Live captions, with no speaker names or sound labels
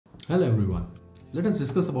Hello everyone, let us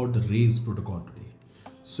discuss about the RAYS protocol today.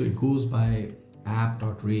 So it goes by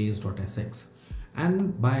app.rays.sx,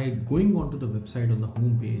 and by going onto the website on the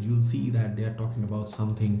home page, you'll see that they are talking about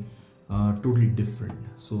something totally different.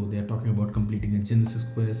 So they are talking about completing a Genesis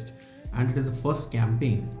quest, and it is the first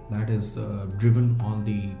campaign that is driven on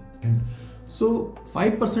the end. So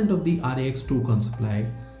 5% of the RAX token supply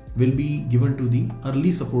will be given to the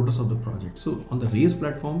early supporters of the project. So on the Rays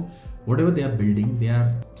platform, whatever they are building, they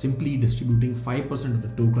are simply distributing 5% of the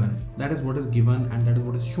token. That is what is given and that is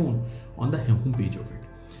what is shown on the home page of it.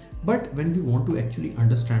 But when we want to actually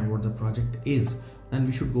understand what the project is, then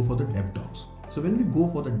we should go for the dev docs. So when we go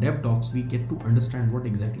for the dev docs, we get to understand what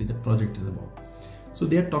exactly the project is about. So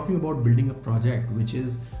they are talking about building a project which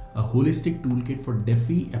is a holistic toolkit for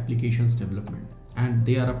DeFi applications development, and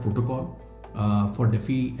they are a protocol for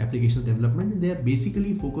DeFi applications development. They are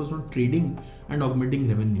basically focused on trading and augmenting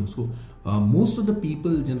revenue. So most of the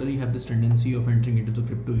people generally have this tendency of entering into the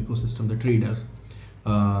crypto ecosystem, the traders,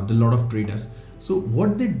 the lot of traders. So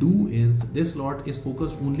what they do is this lot is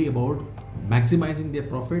focused only about maximizing their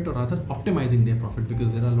profit, or rather optimizing their profit,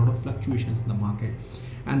 because there are a lot of fluctuations in the market.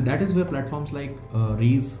 And that is where platforms like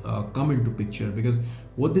Rays come into picture, because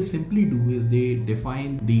what they simply do is they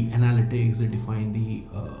define the analytics, they define the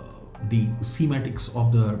schematics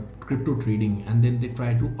of the crypto trading, and then they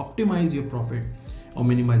try to optimize your profit or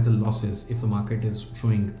minimize the losses if the market is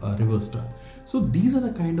showing a reverse turn. So these are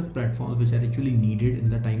the kind of platforms which are actually needed in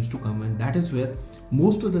the times to come, and that is where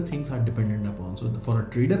most of the things are dependent upon. So for a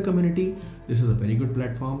trader community, this is a very good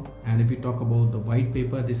platform. And if we talk about the white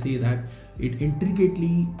paper, they say that it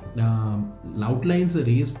intricately outlines the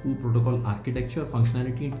Rays protocol architecture,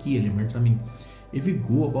 functionality and key elements. I mean, if we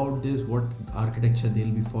go about this, what architecture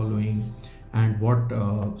they'll be following and what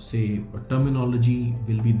terminology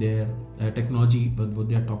will be there, technology, but what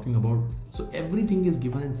they are talking about. So everything is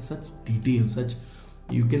given in such detail, such,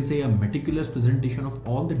 you can say, a meticulous presentation of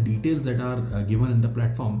all the details that are given in the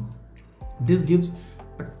platform. This gives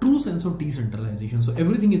a true sense of decentralization. So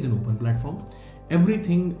everything is an open platform.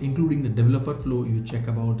 Everything, including the developer flow, you check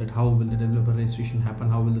about that, how will the developer registration happen,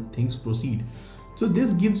 how will the things proceed. So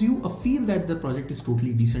this gives you a feel that the project is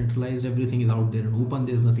totally decentralized, everything is out there and open,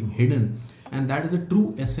 there's nothing hidden. And that is a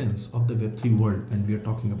true essence of the Web3 world when we are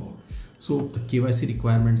talking about. So the KYC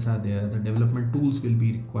requirements are there, the development tools will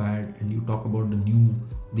be required, and you talk about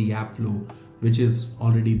the app flow, which is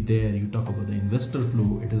already there. You talk about the investor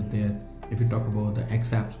flow, it is there. If you talk about the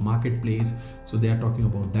XApps marketplace, so they are talking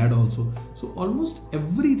about that also. So almost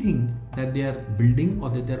everything that they are building or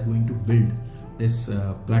that they are going to build this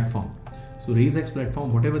platform. So RaysX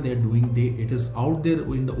platform, whatever they are doing, it is out there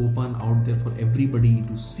in the open, out there for everybody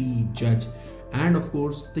to see, judge, and of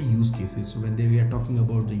course the use cases. So when we are talking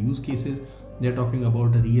about the use cases, they are talking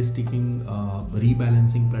about the re-staking,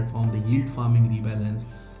 rebalancing platform, the yield farming rebalance,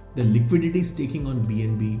 the liquidity staking on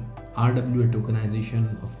BNB, RWA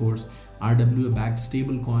tokenization, of course, RWA backed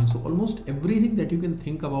stable coins. So almost everything that you can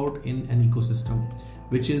think about in an ecosystem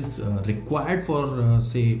which is required for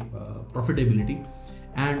profitability,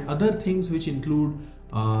 and other things which include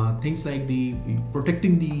things like the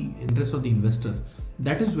protecting the interest of the investors.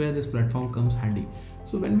 That is where this platform comes handy.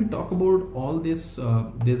 So when we talk about all this,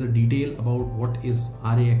 there's a detail about what is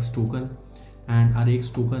RAX token, and RAX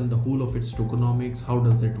token, the whole of its tokenomics, how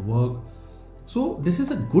does that work. So this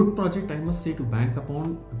is a good project, I must say, to bank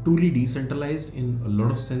upon, truly decentralized in a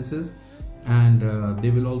lot of senses. And they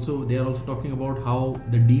are also talking about how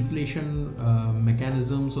the deflation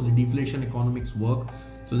mechanisms or the deflation economics work,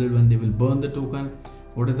 so that when they will burn the token,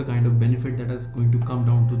 what is the kind of benefit that is going to come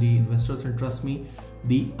down to the investors. And trust me,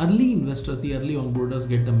 the early investors, the early onboarders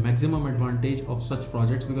get the maximum advantage of such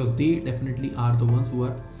projects, because they definitely are the ones who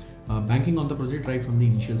are banking on the project right from the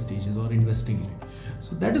initial stages or investing in it.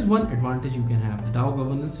 So that is one advantage you can have, the DAO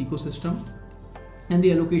governance ecosystem and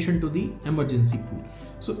the allocation to the emergency pool.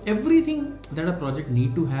 So everything that a project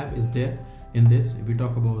need to have is there in this. If we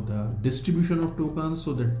talk about the distribution of tokens,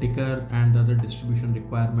 so the ticker and the other distribution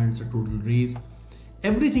requirements, the total raise,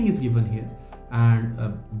 everything is given here, and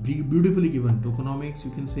beautifully given tokenomics,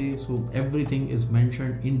 you can say. So everything is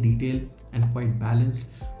mentioned in detail and quite balanced.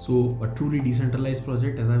 So a truly decentralized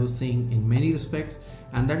project, as I was saying, in many respects,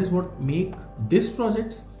 and that is what make this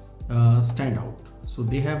project stand out. So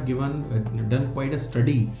they have done quite a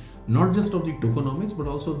study, not just of the tokenomics, but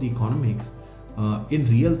also of the economics, in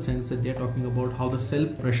real sense, that they're talking about how the sell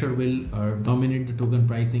pressure will dominate the token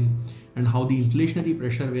pricing, and how the inflationary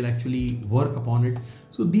pressure will actually work upon it.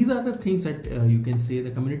 So these are the things that you can say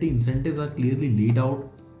the community incentives are clearly laid out,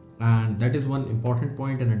 and that is one important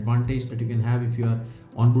point and advantage that you can have if you are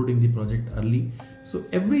onboarding the project early. So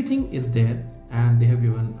everything is there, and they have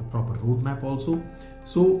given a proper roadmap also.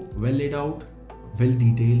 So well laid out, well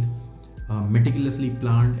detailed, meticulously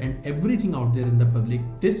planned, and everything out there in the public.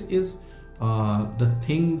 This is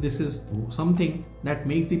this is something that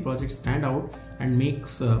makes the project stand out and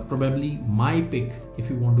makes probably my pick if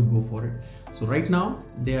you want to go for it. So right now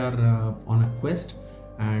they are on a quest,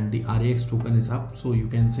 and the RAX token is up. So you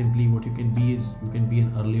can simply, what you can be is, you can be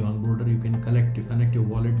an early onboarder. You can connect your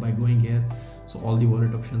wallet by going here. So all the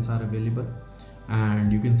wallet options are available,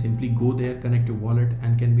 and you can simply go there, connect your wallet,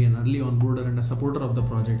 and can be an early onboarder and a supporter of the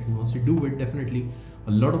project. And once you do it, definitely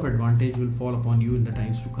a lot of advantage will fall upon you in the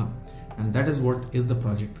times to come, and that is what is the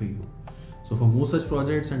project for you. So for more such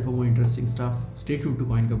projects and for more interesting stuff, stay tuned to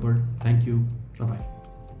CoinGabbar. Thank you. Bye bye.